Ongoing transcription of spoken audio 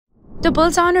The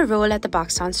bulls are on a roll at the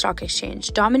Pakistan Stock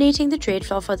Exchange, dominating the trade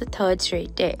floor for the third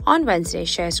straight day. On Wednesday,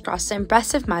 shares crossed the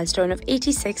impressive milestone of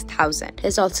 86,000.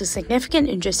 There's also significant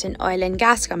interest in oil and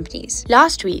gas companies.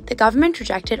 Last week, the government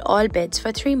rejected all bids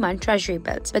for 3-month treasury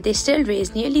bills, but they still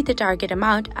raised nearly the target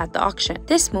amount at the auction.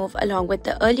 This move, along with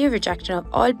the earlier rejection of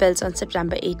all bills on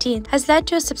September 18th, has led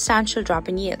to a substantial drop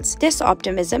in yields. This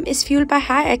optimism is fueled by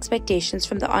high expectations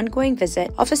from the ongoing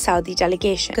visit of a Saudi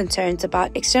delegation. Concerns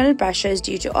about external pressures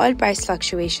due to oil price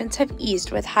fluctuations have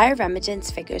eased with higher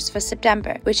remittance figures for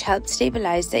September, which helped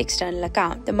stabilize the external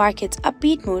account. The market's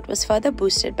upbeat mood was further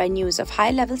boosted by news of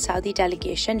high-level Saudi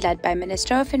delegation led by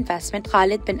Minister of Investment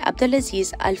Khalid bin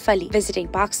Abdulaziz Al Fali visiting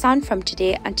Pakistan from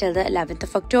today until the 11th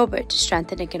of October to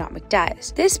strengthen economic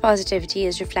ties. This positivity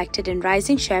is reflected in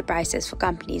rising share prices for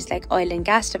companies like Oil and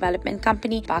Gas Development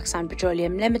Company, Pakistan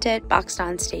Petroleum Limited,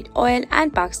 Pakistan State Oil,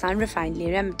 and Pakistan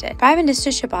Refinery Limited. Prime Minister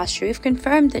Shehbaz Sharif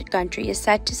confirmed that the country is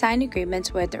set to sign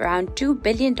agreements worth around $2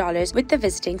 billion with the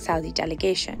visiting Saudi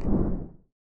delegation.